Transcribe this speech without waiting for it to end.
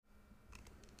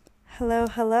Hello,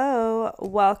 hello.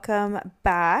 Welcome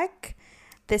back.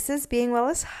 This is Being Well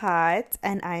is Hot,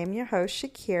 and I am your host,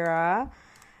 Shakira.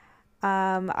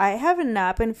 I have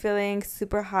not been feeling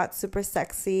super hot, super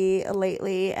sexy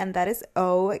lately, and that is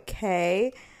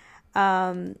okay.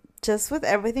 Just with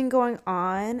everything going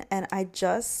on, and I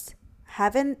just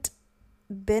haven't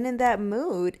been in that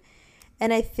mood.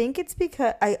 And I think it's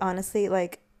because I honestly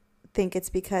think it's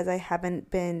because I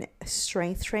haven't been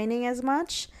strength training as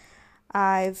much.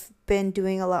 I've been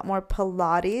doing a lot more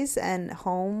Pilates and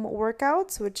home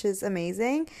workouts, which is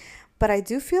amazing. But I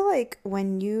do feel like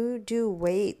when you do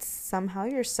weights, somehow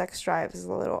your sex drive is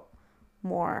a little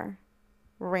more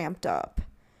ramped up.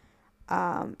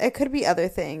 It could be other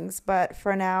things, but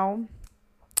for now,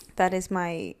 that is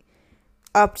my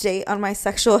update on my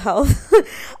sexual health.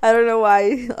 I don't know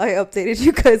why I updated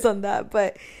you guys on that,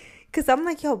 but because I'm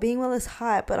like, yo, being well is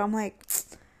hot, but I'm like,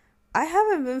 I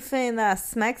haven't been feeling that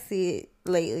smexy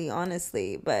lately,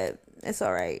 honestly, but it's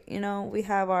all right. We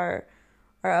have our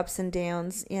ups and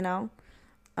downs. I'm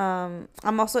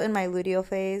also in my luteal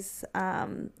phase,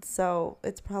 so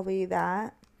it's probably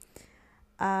that.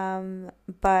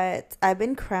 But I've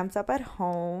been cramped up at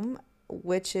home,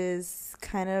 which is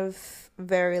kind of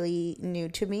very new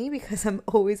to me because I'm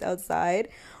always outside,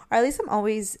 or at least I'm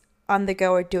always on the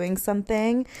go or doing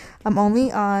something. I'm only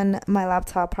on my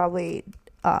laptop probably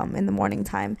in the morning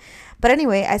time. But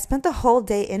anyway, I spent the whole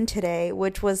day in today,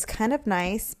 which was kind of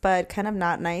nice, but kind of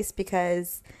not nice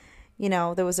because,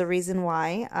 there was a reason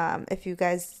why. If you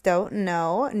guys don't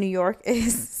know, New York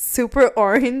is super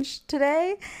orange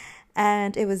today,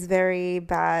 and it was very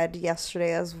bad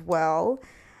yesterday as well.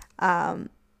 I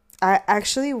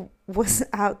actually was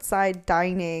outside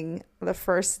dining the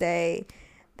first day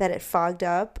that it fogged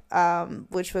up,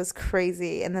 which was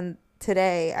crazy. And then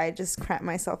today, I just cramped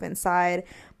myself inside,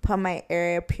 put my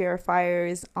air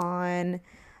purifiers on.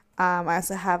 I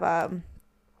also have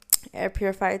air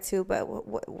purifier too, but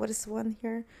what is the one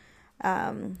here?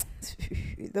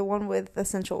 The one with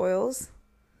essential oils.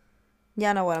 Yeah,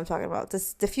 I know what I'm talking about.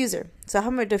 This diffuser. So I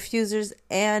have my diffusers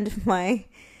and my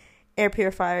air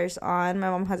purifiers on. My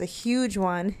mom has a huge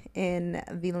one in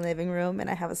the living room,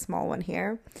 and I have a small one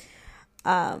here.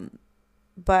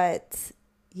 But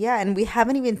yeah, and we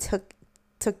haven't even took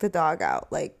the dog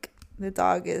out. Like, the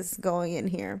dog is going in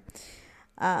here.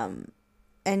 And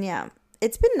yeah,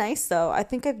 it's been nice though. I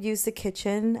think I've used the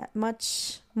kitchen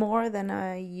much more than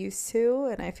I used to,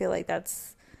 and I feel like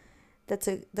that's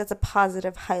a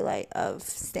positive highlight of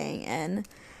staying in.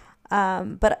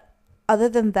 But other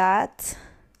than that,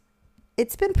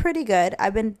 it's been pretty good.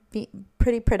 I've been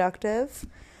pretty productive.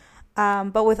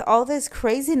 But with all this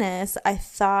craziness, I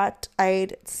thought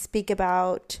I'd speak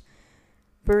about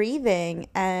breathing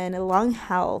and lung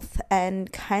health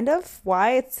and kind of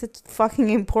why it's fucking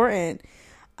important.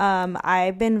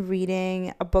 I've been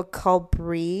reading a book called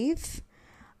Breathe.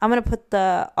 I'm going to put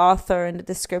the author in the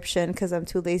description because I'm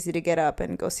too lazy to get up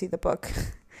and go see the book.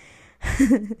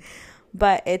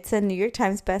 But it's a New York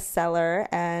Times bestseller,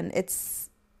 and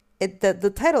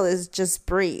the title is just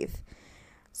Breathe.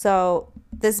 So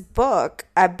this book,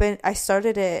 I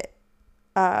started it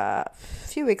a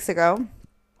few weeks ago.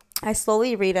 I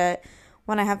slowly read it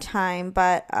when I have time,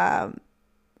 but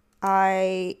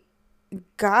I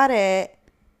got it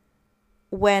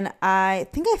when I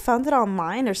think I found it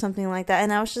online or something like that,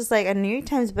 and I was just like, a New York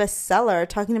Times bestseller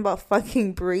talking about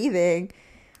fucking breathing.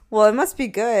 Well, it must be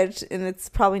good, and it's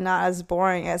probably not as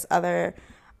boring as other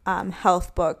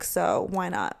health books, so why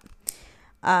not?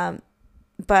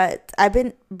 But I've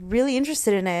been really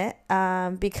interested in it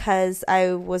because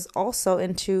I was also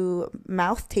into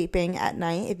mouth taping at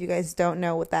night. If you guys don't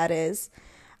know what that is,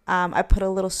 I put a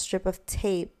little strip of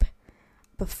tape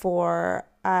before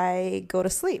I go to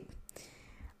sleep.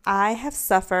 I have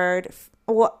suffered,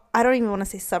 well, I don't even want to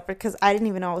say suffered because I didn't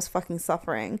even know I was fucking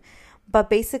suffering. But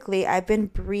basically, I've been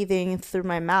breathing through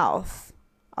my mouth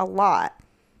a lot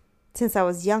since I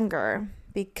was younger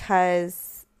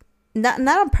because not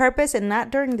on purpose and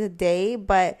not during the day,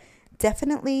 but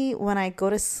definitely when I go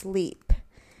to sleep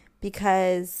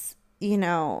because,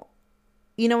 when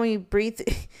you breathe,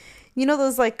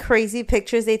 those like crazy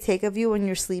pictures they take of you when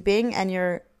you're sleeping and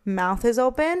your mouth is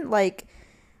open, like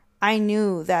I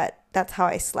knew that that's how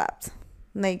I slept.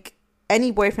 Like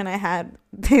any boyfriend I had,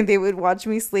 they would watch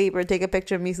me sleep or take a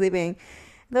picture of me sleeping.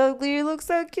 They're like, you look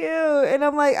so cute. And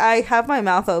I'm like, I have my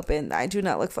mouth open. I do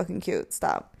not look fucking cute.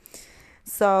 Stop.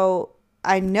 So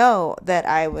I know that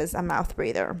I was a mouth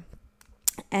breather.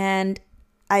 And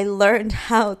I learned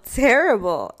how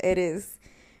terrible it is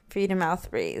for you to mouth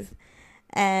breathe.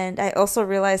 And I also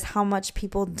realized how much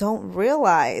people don't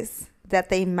realize that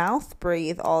they mouth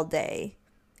breathe all day.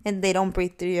 and they don't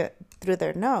breathe through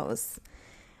their nose.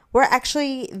 We're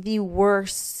actually the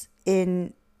worst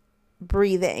in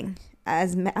breathing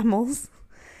as mammals.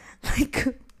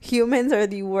 Like, humans are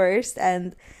the worst,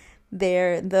 and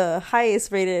they're the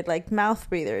highest rated, like, mouth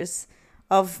breathers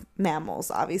of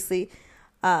mammals, obviously.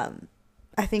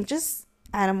 I think just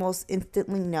animals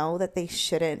instantly know that they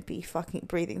shouldn't be fucking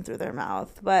breathing through their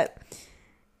mouth, but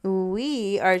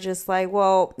we are just like,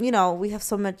 well, you know, we have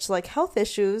so much, like, health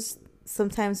issues.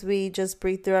 Sometimes we just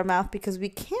breathe through our mouth because we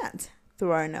can't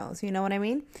through our nose. You know what I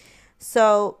mean?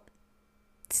 So,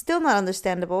 still not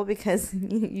understandable, because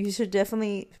you should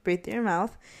definitely breathe through your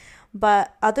mouth.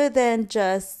 But other than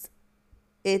just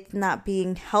it not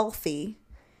being healthy,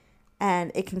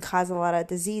 and it can cause a lot of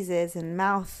diseases and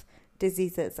mouth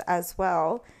diseases as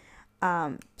well.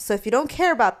 So if you don't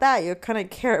care about that, you're going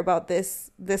to care about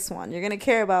this one. You're going to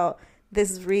care about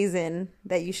this reason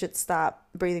that you should stop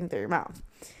breathing through your mouth.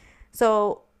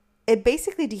 So it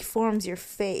basically deforms your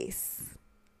face.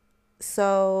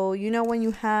 So, you know, when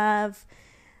you have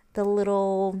the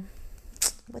little,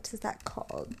 what is that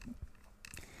called?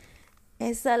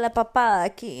 Esa la papada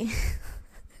aquí.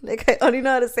 Like, I only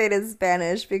know how to say it in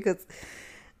Spanish, because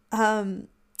the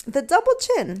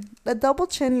double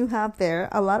chin you have there,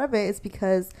 a lot of it is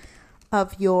because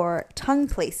of your tongue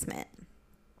placement.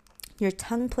 Your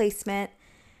tongue placement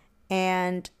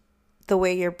and the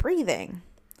way you're breathing.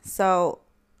 So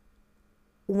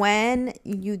when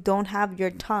you don't have your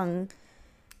tongue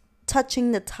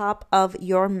touching the top of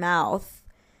your mouth,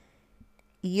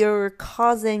 you're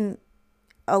causing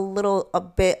a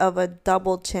bit of a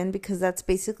double chin, because that's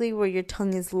basically where your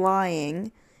tongue is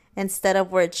lying instead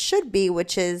of where it should be,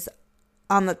 which is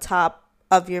on the top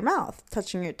of your mouth,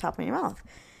 touching your top of your mouth.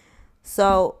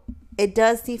 So it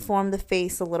does deform the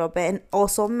face a little bit. And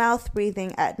also, mouth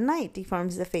breathing at night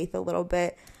deforms the face a little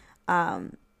bit,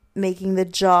 making the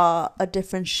jaw a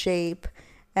different shape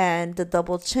and the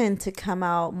double chin to come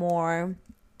out more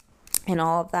and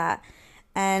all of that.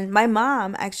 And my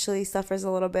mom actually suffers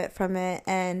a little bit from it.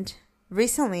 And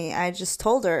recently I just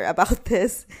told her about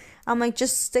this. I'm like,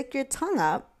 just stick your tongue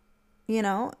up, you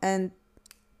know, and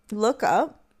look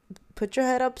up, put your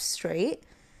head up straight,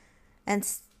 and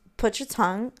put your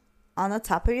tongue on the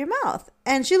top of your mouth.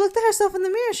 And she looked at herself in the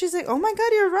mirror. She's like, oh my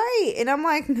God, you're right. And I'm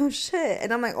like, no shit.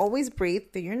 And I'm like, always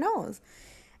breathe through your nose.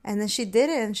 And then she did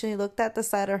it, and she looked at the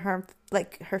side of her,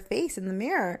 like, her face in the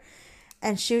mirror.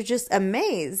 And she was just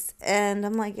amazed. And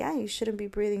I'm like, yeah, you shouldn't be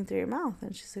breathing through your mouth.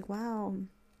 And she's like, wow,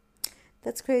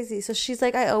 that's crazy. So she's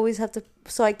like, I always have to,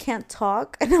 so I can't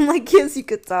talk. And I'm like, yes, you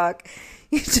could talk.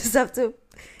 You just have to,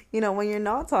 you know, when you're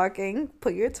not talking,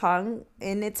 put your tongue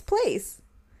in its place.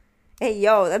 Hey,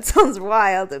 yo, that sounds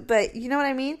wild. But you know what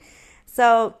I mean?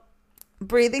 So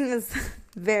breathing is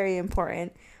very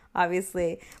important,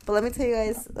 obviously. But let me tell you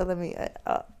guys,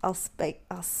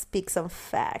 I'll speak some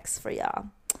facts for y'all.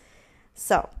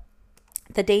 So,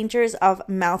 the dangers of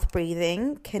mouth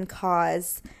breathing can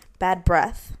cause bad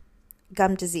breath,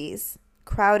 gum disease,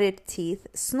 crowded teeth,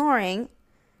 snoring.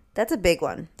 That's a big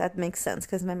one. That makes sense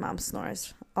because my mom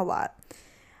snores a lot.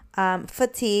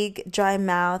 Fatigue, dry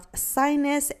mouth,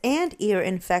 sinus and ear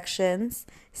infections,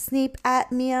 sleep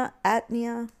apnea,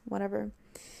 whatever.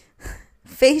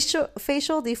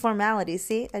 Facial deformalities.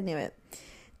 See, I knew it.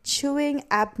 Chewing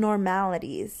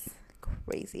abnormalities.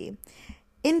 Crazy.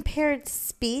 Impaired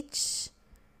speech.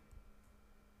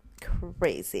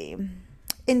 Crazy.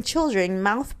 In children,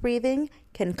 mouth breathing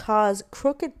can cause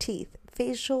crooked teeth,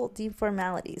 facial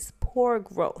deformalities, poor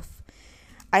growth.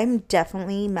 I'm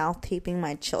definitely mouth taping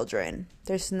my children.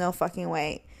 There's no fucking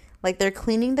way. Like, they're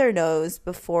cleaning their nose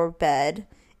before bed.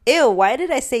 Ew, why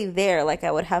did I say there? Like,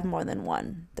 I would have more than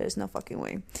one. There's no fucking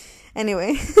way.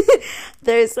 Anyway,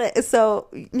 so,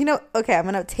 you know, okay, I'm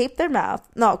going to tape their mouth.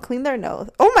 No, clean their nose.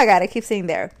 Oh my God, I keep saying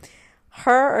there.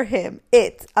 Her or him,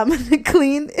 it. I'm going to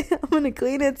clean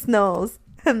its nose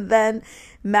and then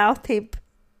mouth tape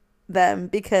them,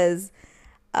 because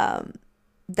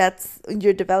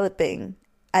you're developing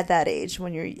at that age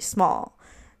when you're small.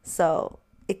 So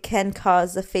it can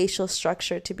cause the facial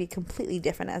structure to be completely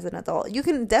different as an adult. You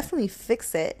can definitely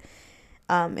fix it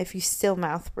if you still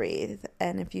mouth breathe,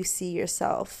 and if you see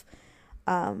yourself,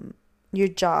 your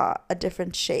jaw a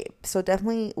different shape. So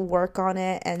definitely work on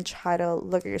it and try to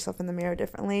look at yourself in the mirror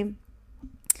differently.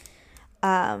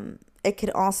 It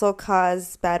could also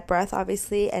cause bad breath,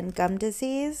 obviously, and gum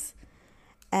disease.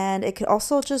 And it could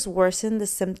also just worsen the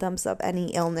symptoms of any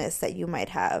illness that you might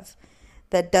have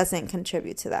that doesn't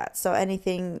contribute to that. So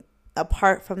anything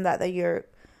apart from that you're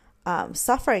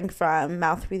suffering from,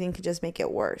 mouth breathing could just make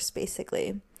it worse,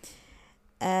 basically.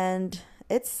 And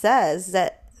it says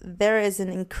that there is an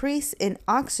increase in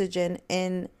oxygen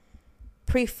in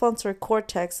prefrontal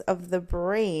cortex of the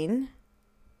brain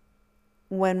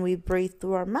when we breathe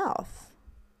through our mouth.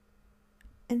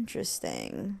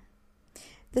 Interesting.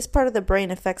 This part of the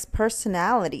brain affects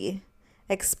personality,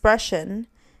 expression,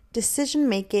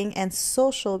 decision-making, and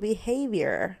social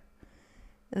behavior.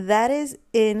 That is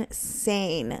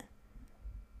insane.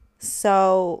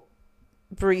 So,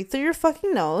 breathe through your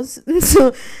fucking nose.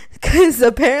 Because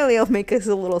apparently it'll make us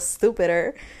a little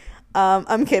stupider.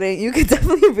 I'm kidding. You could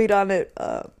definitely read on it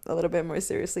a little bit more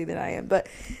seriously than I am. But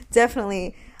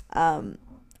definitely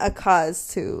a cause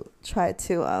to try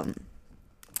to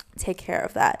take care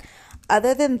of that.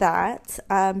 Other than that,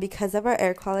 because of our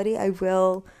air quality, I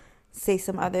will say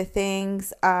some other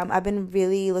things. I've been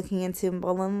really looking into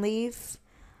mullein leaf,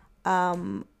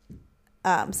 some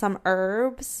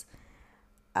herbs.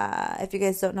 If you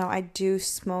guys don't know, I do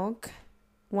smoke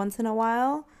once in a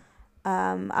while.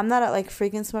 I'm not a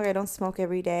freaking smoker. I don't smoke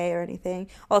every day or anything.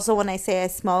 Also, when I say I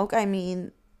smoke, I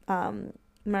mean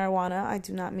marijuana. I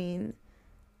do not mean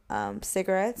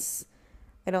cigarettes.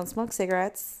 I don't smoke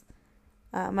cigarettes.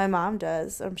 My mom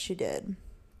does, or she did,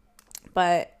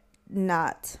 but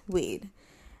not weed.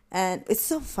 And it's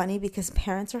so funny because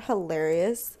parents are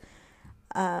hilarious.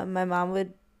 My mom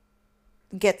would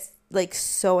get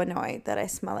so annoyed that I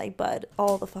smell like bud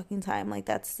all the fucking time.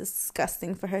 That's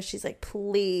disgusting for her. She's like,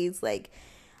 please,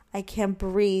 I can't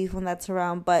breathe when that's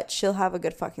around, but she'll have a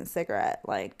good fucking cigarette.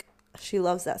 She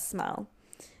loves that smell.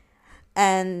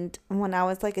 And when I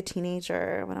was a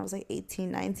teenager, when I was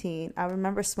 18, 19, I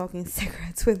remember smoking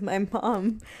cigarettes with my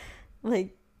mom.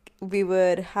 We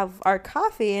would have our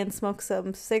coffee and smoke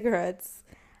some cigarettes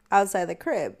outside the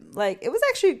crib. It was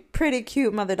actually pretty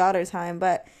cute mother-daughter time,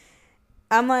 but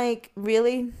I'm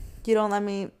really? You don't let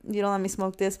me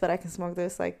smoke this, but I can smoke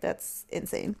this? That's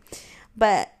insane.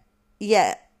 But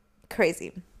yeah,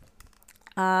 crazy.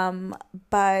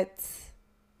 But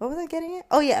what was I getting at?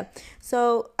 Oh yeah.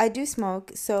 So I do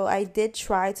smoke. So I did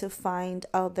try to find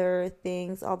other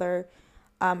things, other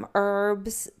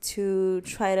herbs to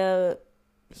try to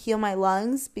heal my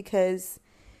lungs, because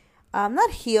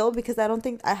not heal, because I don't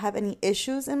think I have any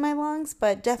issues in my lungs,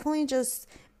 but definitely just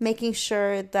making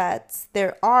sure that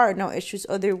there are no issues,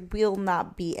 or there will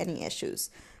not be any issues.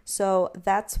 So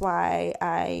that's why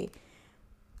I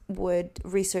would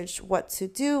research what to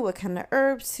do, what kind of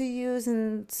herbs to use,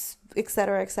 and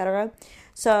etc., etc.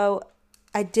 So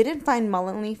I didn't find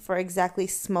mullein leaf for exactly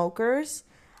smokers.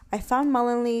 I found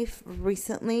mullein leaf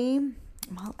recently.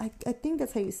 Well, I think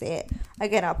that's how you say it.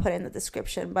 Again, I'll put it in the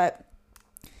description, but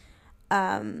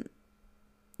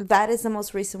that is the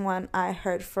most recent one I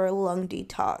heard for lung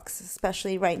detox,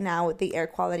 especially right now with the air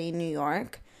quality in New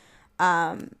York.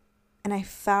 And I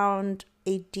found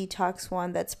a detox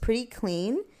one that's pretty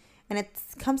clean, and it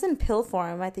comes in pill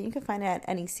form. I think you can find it at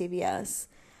any CVS.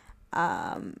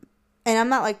 And I'm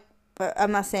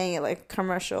not saying it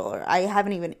commercial, or I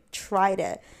haven't even tried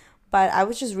it, but I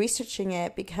was just researching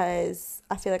it because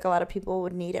I feel like a lot of people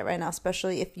would need it right now,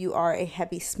 especially if you are a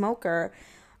heavy smoker.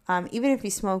 Even if you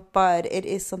smoke bud, it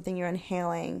is something you're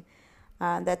inhaling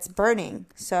that's burning.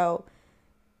 So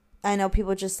I know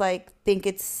people just think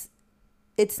it's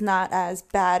not as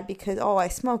bad because, oh, I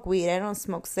smoke weed, I don't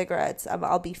smoke cigarettes,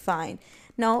 I'll be fine.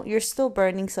 No, you're still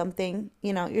burning something.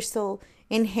 You're still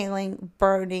inhaling,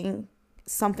 burning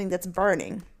something that's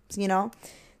burning.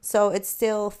 So it's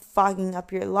still fogging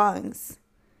up your lungs.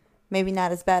 Maybe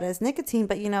not as bad as nicotine,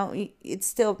 but it's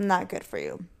still not good for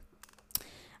you.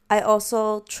 I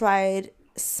also tried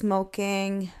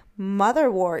smoking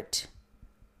mugwort,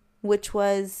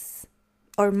 mugwort,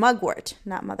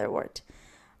 not motherwort.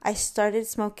 I started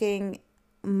smoking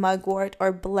mugwort,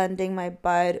 or blending my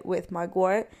bud with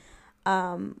mugwort,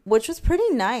 which was pretty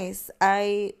nice.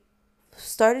 I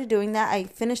started doing that. I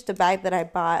finished the bag that I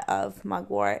bought of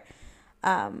mugwort.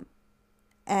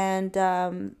 And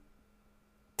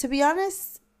to be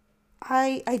honest,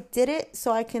 I did it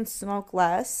so I can smoke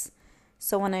less.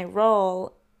 So when I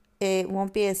roll, it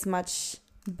won't be as much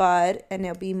bud, and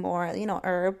it'll be more,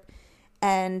 herb.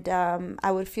 And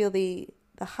I would feel the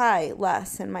high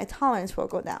less, and my tolerance will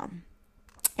go down.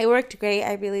 It worked great.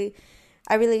 I really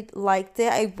liked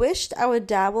it. I wished I would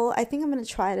dabble. I think I'm going to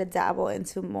try to dabble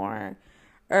into more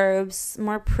herbs,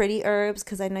 more pretty herbs,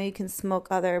 because I know you can smoke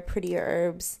other prettier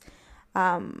herbs.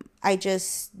 I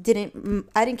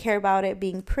didn't care about it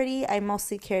being pretty. I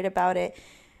mostly cared about it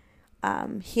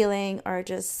healing, or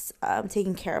just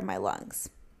taking care of my lungs.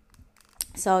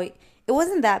 So it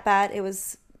wasn't that bad.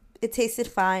 It tasted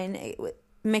fine.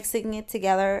 Mixing it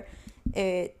together,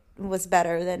 it was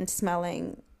better than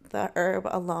smelling the herb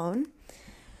alone.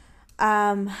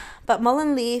 But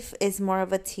mullein leaf is more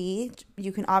of a tea.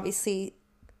 You can obviously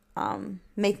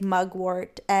make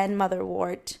mugwort and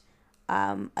motherwort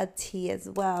a tea as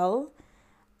well.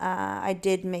 I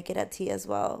did make it a tea as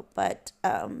well, but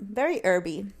very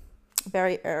herby,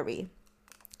 very herby.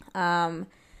 I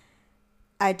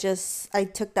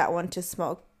took that one to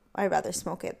smoke. I'd rather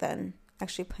smoke it than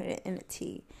actually put it in a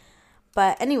tea.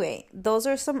 But anyway, those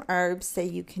are some herbs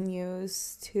that you can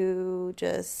use to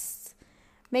just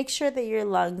make sure that your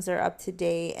lungs are up to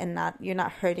date and you're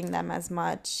not hurting them as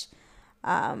much.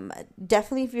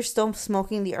 Definitely if you're still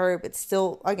smoking the herb, it's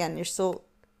still, again, you're still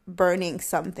burning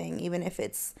something, even if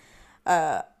it's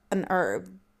an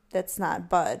herb that's not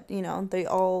bud, they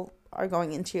all are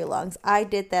going into your lungs. I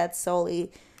did that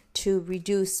solely to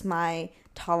reduce my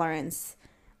tolerance,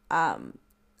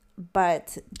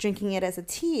 but drinking it as a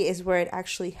tea is where it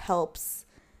actually helps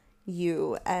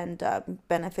you and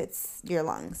benefits your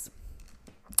lungs.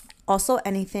 Also,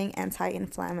 anything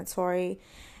anti-inflammatory,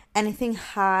 anything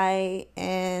high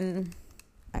in,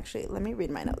 actually, let me read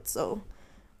my notes so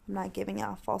I'm not giving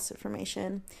out false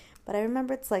information, but I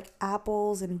remember it's like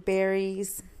apples and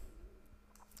berries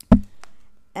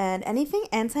and anything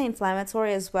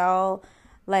anti-inflammatory as well,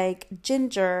 like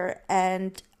ginger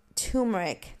and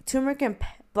turmeric. Turmeric and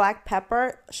black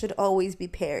pepper should always be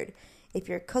paired. If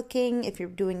you're cooking, if you're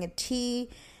doing a tea,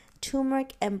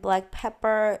 turmeric and black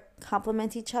pepper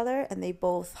complement each other and they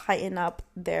both heighten up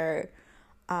their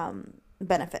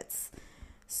benefits.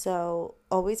 So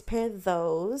always pair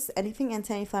those. Anything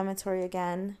anti-inflammatory,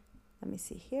 again, let me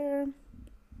see here.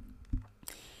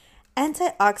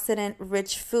 Antioxidant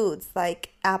rich foods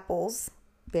like apples,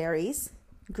 berries,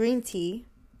 green tea,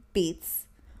 beets.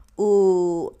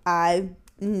 Ooh, I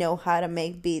know how to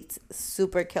make beets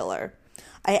super killer.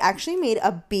 I actually made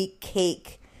a beet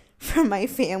cake for my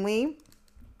family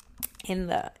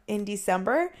in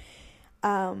December.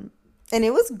 And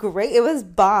it was great. It was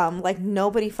bomb. Like,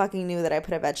 nobody fucking knew that I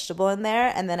put a vegetable in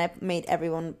there. And then I made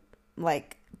everyone,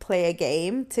 like, play a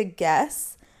game to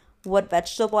guess what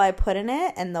vegetable I put in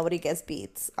it. And nobody guessed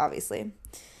beets, obviously.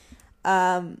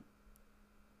 Maximizing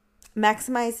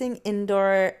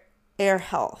indoor air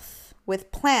health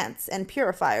with plants and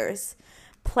purifiers.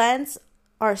 Plants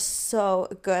are so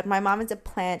good. My mom is a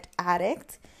plant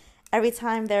addict. Every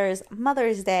time there's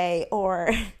Mother's Day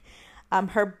or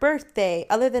her birthday,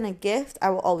 other than a gift,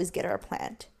 I will always get her a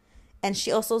plant. And she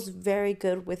also is very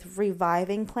good with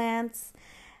reviving plants.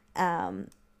 A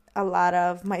lot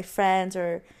of my friends,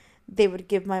 or they would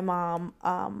give my mom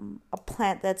a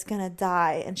plant that's going to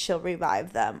die and she'll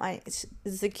revive them. It's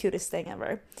the cutest thing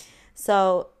ever.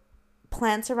 So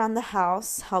plants around the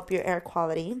house help your air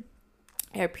quality.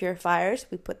 Air purifiers,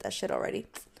 we put that shit already.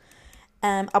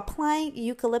 Applying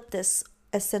eucalyptus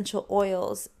essential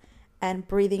oils and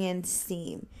breathing in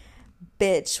steam.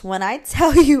 Bitch, when I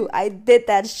tell you I did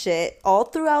that shit all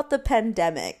throughout the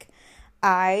pandemic,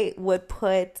 I would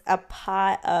put a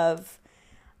pot of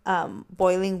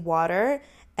boiling water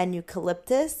and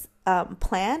eucalyptus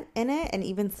plant in it, and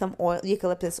even some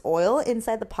eucalyptus oil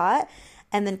inside the pot,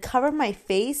 and then cover my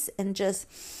face and just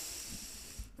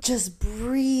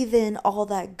breathe in all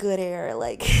that good air.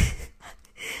 Like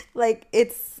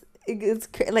it's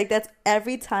like, that's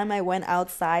every time I went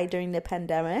outside during the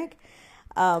pandemic,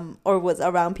 or was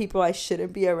around people I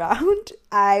shouldn't be around,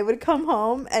 I would come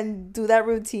home and do that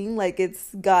routine. Like,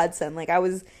 it's godsend. Like, I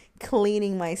was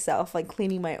cleaning myself, like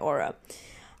cleaning my aura.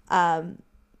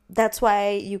 That's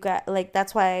why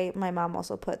that's why my mom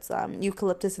also puts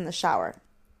eucalyptus in the shower.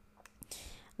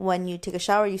 When you take a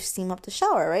shower, you steam up the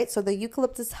shower, right? So the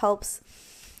eucalyptus helps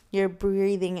your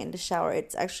breathing in the shower.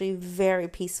 It's actually very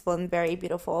peaceful and very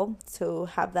beautiful to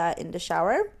have that in the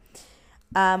shower.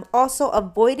 Also,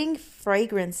 avoiding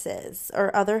fragrances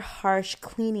or other harsh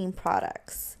cleaning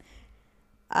products.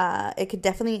 It could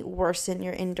definitely worsen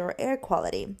your indoor air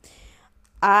quality.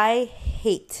 I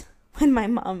hate when my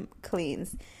mom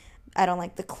cleans. I don't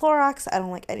like the Clorox. I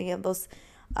don't like any of those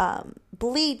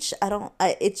bleach.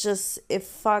 It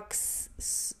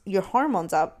fucks your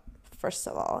hormones up. First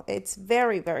of all, it's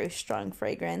very, very strong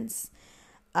fragrance.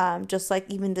 Just like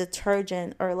even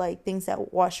detergent or like things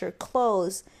that wash your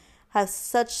clothes have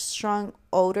such strong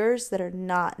odors that are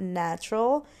not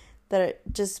natural, that are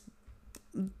just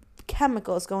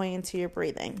chemicals going into your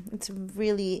breathing. It's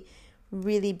really,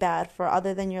 really bad for,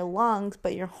 other than your lungs,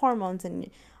 but your hormones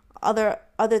and other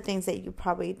things that you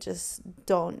probably just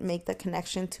don't make the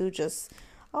connection to. Just,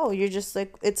 oh, you're just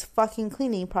like, it's fucking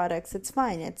cleaning products. It's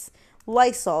fine. It's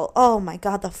Lysol. Oh my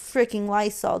God, the freaking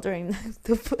Lysol during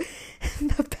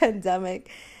the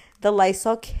pandemic. The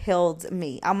Lysol killed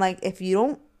me. I'm like, if you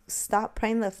don't stop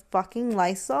praying the fucking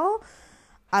Lysol,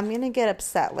 I'm gonna get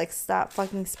upset. Like, stop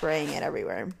fucking spraying it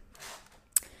everywhere.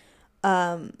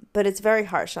 But it's very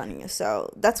harsh on you.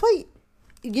 So that's why,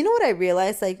 you know what I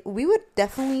realized? Like, we would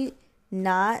definitely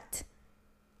not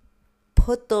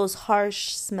put those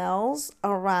harsh smells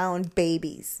around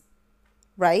babies,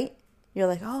 right? You're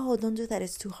like, oh, don't do that.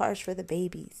 It's too harsh for the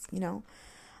babies, you know?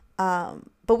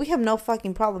 But we have no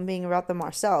fucking problem being around them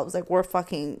ourselves. Like, we're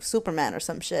fucking Superman or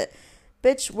some shit.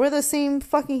 Bitch, we're the same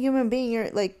fucking human being. You're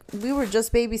like, we were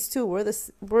just babies too.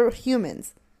 We're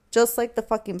humans, just like the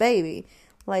fucking baby.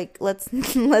 Like, let's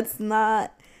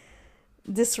not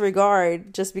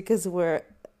disregard just because we're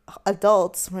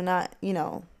adults. We're not, you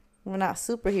know, we're not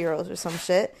superheroes or some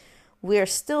shit. We are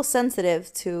still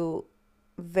sensitive to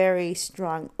very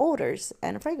strong odors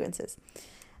and fragrances.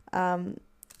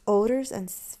 Odors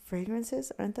and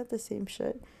fragrances, aren't that the same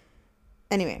shit?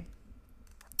 Anyway,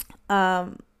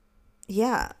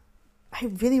 yeah, I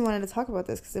really wanted to talk about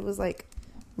this because it was like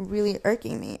really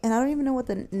irking me, and I don't even know what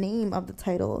the name of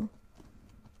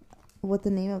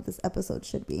this episode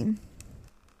should be.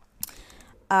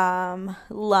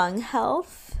 Lung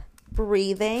health,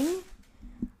 breathing.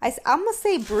 I'm gonna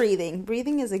say breathing.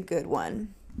 Breathing is a good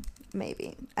one.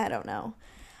 Maybe, I don't know.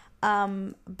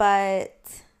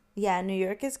 But yeah, New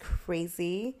York is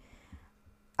crazy.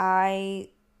 I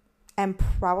am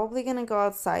probably gonna go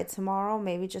outside tomorrow,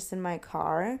 maybe just in my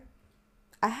car.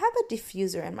 I have a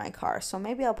diffuser in my car, so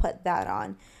maybe I'll put that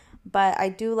on. But I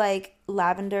do like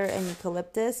lavender and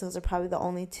eucalyptus. Those are probably the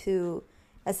only two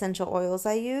essential oils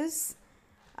I use.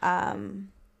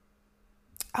 I'm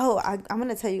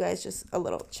gonna tell you guys just a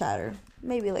little chatter,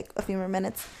 maybe like a few more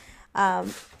minutes.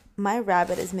 My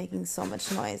rabbit is making so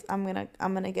much noise. I'm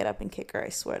gonna get up and kick her, I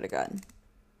swear to God.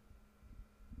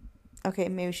 Okay,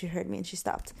 maybe she heard me and she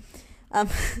stopped.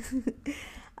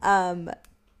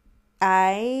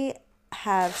 I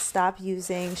have stopped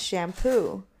using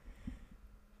shampoo,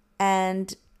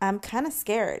 and I'm kind of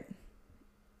scared.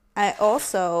 I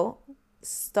also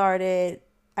started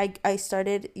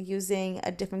using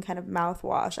a different kind of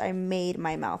mouthwash. I made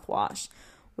my mouthwash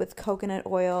with coconut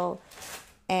oil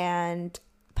and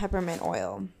peppermint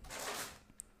oil.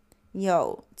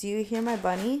 Yo, do you hear my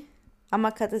bunny? I'm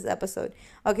gonna cut this episode.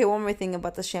 Okay, one more thing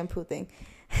about the shampoo thing.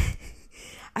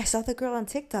 I saw the girl on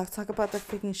TikTok talk about the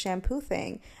freaking shampoo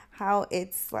thing. How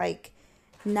it's like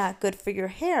not good for your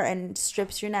hair and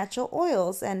strips your natural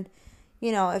oils. And,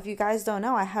 you know, if you guys don't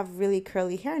know, I have really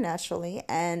curly hair naturally.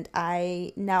 And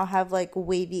I now have like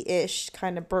wavy-ish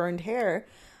kind of burned hair.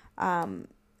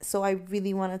 So I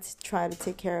really wanted to try to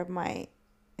take care of my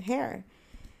hair.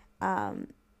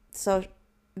 So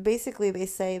basically they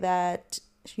say that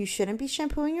you shouldn't be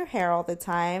shampooing your hair all the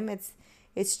time.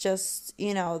 It's just,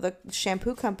 you know, the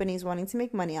shampoo companies wanting to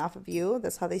make money off of you.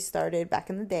 That's how they started back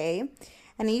in the day.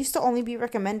 And it used to only be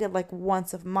recommended like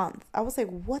once a month. I was like,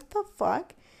 what the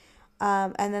fuck?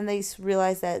 And then they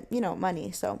realized that, you know,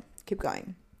 money. So keep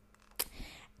going.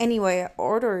 Anyway, I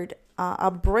ordered a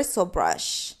bristle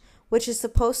brush, which is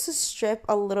supposed to strip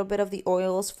a little bit of the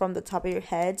oils from the top of your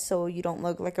head so you don't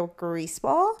look like a grease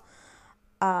ball.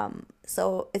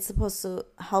 So it's supposed to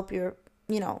help your,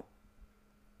 you know,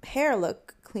 hair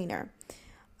look cleaner.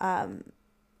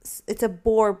 It's a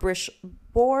boar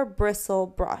bristle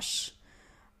brush.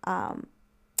 I'm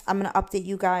gonna update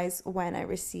you guys when I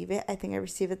receive it. I think I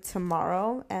receive it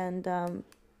tomorrow, and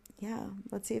yeah,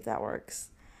 let's see if that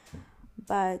works.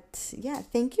 But yeah,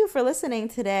 thank you for listening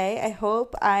today. I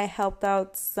hope I helped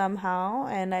out somehow,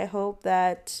 and I hope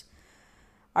that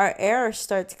our air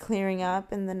starts clearing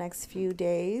up in the next few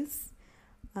days.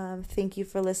 Thank you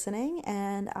for listening,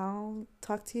 and I'll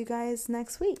talk to you guys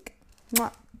next week.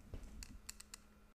 Mwah.